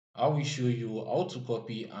I will show you how to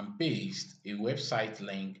copy and paste a website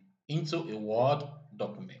link into a Word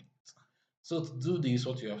document. So to do this,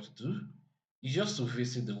 what you have to do is just to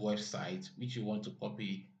visit the website which you want to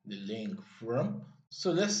copy the link from.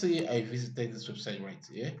 So let's say I visited this website right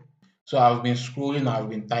here. So I've been scrolling, I've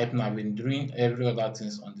been typing, I've been doing every other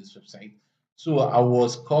things on this website. So I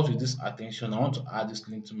was caught with this attention. I want to add this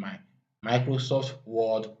link to my Microsoft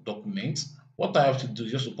Word document. What I have to do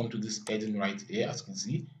is just to come to this heading right here, as you can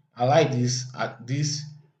see. I like this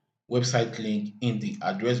website link in the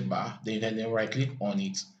address bar. Then you can then right click on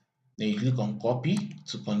it. Then you click on copy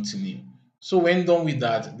to continue. So when done with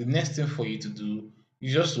that, the next thing for you to do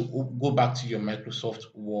is just to go back to your Microsoft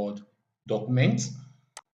Word document,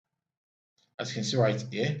 as you can see right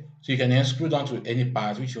here. So you can then scroll down to any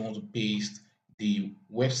part which you want to paste the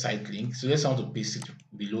website link. So let's say I want to paste it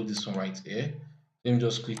below this one right here. Let me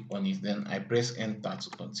just click on it. Then I press enter to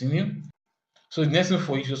continue. So the next thing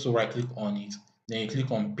for you is just to right click on it. Then you click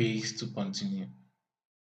on paste to continue.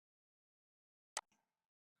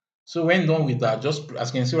 So when done with that, just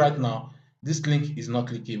as you can see right now, this link is not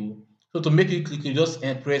clickable. So to make it clickable,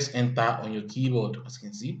 just press enter on your keyboard. As you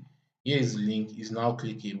can see, here is the link, is now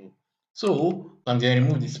clickable. So and then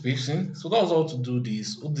remove the spacing. So that's all to do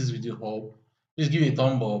this. Hope this video helped. Please give it a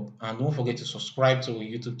thumb up and don't forget to subscribe to our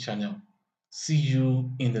YouTube channel. See you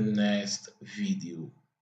in the next video.